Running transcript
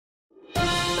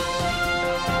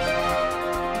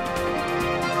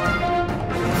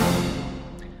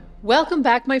Welcome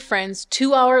back, my friends,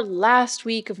 to our last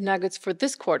week of Nuggets for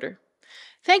this quarter.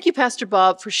 Thank you, Pastor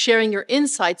Bob, for sharing your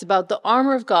insights about the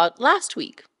armor of God last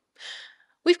week.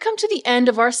 We've come to the end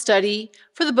of our study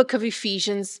for the book of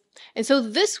Ephesians, and so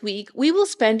this week we will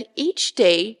spend each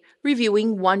day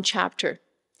reviewing one chapter.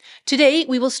 Today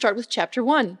we will start with chapter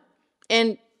 1.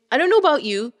 And I don't know about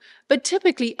you, but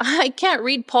typically I can't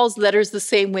read Paul's letters the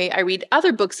same way I read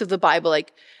other books of the Bible,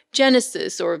 like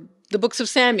Genesis or the books of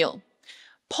Samuel.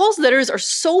 Paul's letters are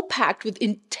so packed with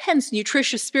intense,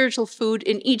 nutritious spiritual food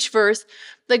in each verse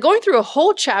that going through a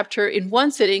whole chapter in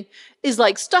one sitting is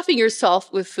like stuffing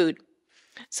yourself with food.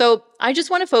 So I just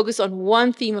want to focus on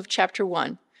one theme of chapter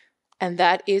 1, and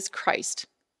that is Christ.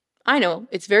 I know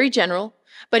it's very general,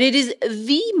 but it is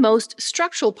the most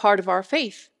structural part of our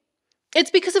faith.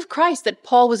 It's because of Christ that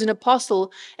Paul was an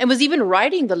apostle and was even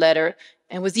writing the letter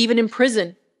and was even in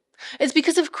prison. It's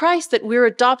because of Christ that we're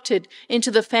adopted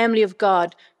into the family of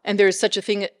God, and there is such a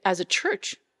thing as a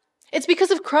church. It's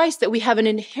because of Christ that we have an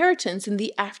inheritance in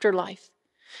the afterlife.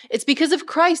 It's because of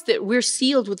Christ that we're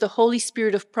sealed with the Holy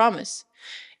Spirit of promise.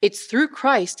 It's through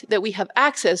Christ that we have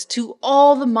access to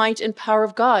all the might and power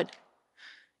of God.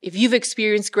 If you've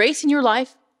experienced grace in your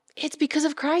life, it's because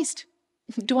of Christ.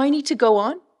 Do I need to go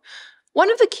on? One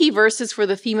of the key verses for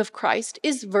the theme of Christ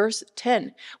is verse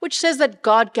 10, which says that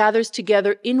God gathers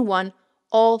together in one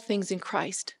all things in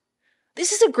Christ.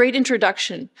 This is a great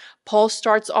introduction Paul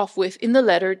starts off with in the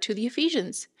letter to the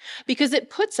Ephesians, because it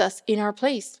puts us in our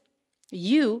place.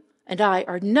 You and I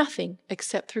are nothing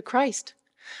except through Christ.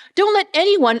 Don't let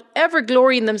anyone ever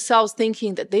glory in themselves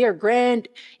thinking that they are grand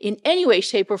in any way,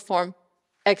 shape, or form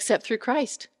except through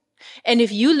Christ. And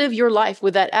if you live your life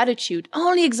with that attitude,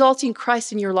 only exalting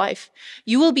Christ in your life,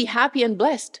 you will be happy and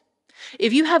blessed.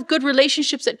 If you have good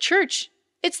relationships at church,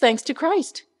 it's thanks to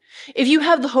Christ. If you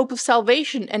have the hope of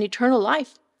salvation and eternal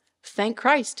life, thank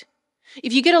Christ.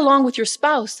 If you get along with your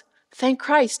spouse, thank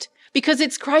Christ, because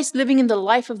it's Christ living in the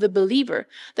life of the believer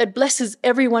that blesses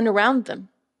everyone around them.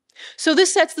 So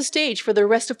this sets the stage for the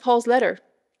rest of Paul's letter.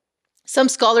 Some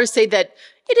scholars say that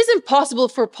it is impossible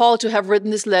for Paul to have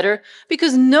written this letter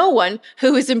because no one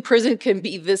who is in prison can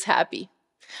be this happy.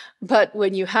 But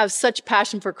when you have such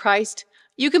passion for Christ,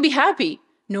 you can be happy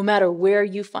no matter where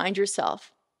you find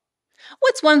yourself.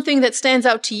 What's one thing that stands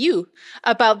out to you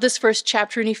about this first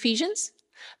chapter in Ephesians?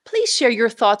 Please share your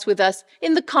thoughts with us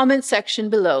in the comment section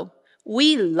below.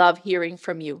 We love hearing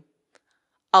from you.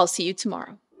 I'll see you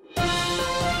tomorrow.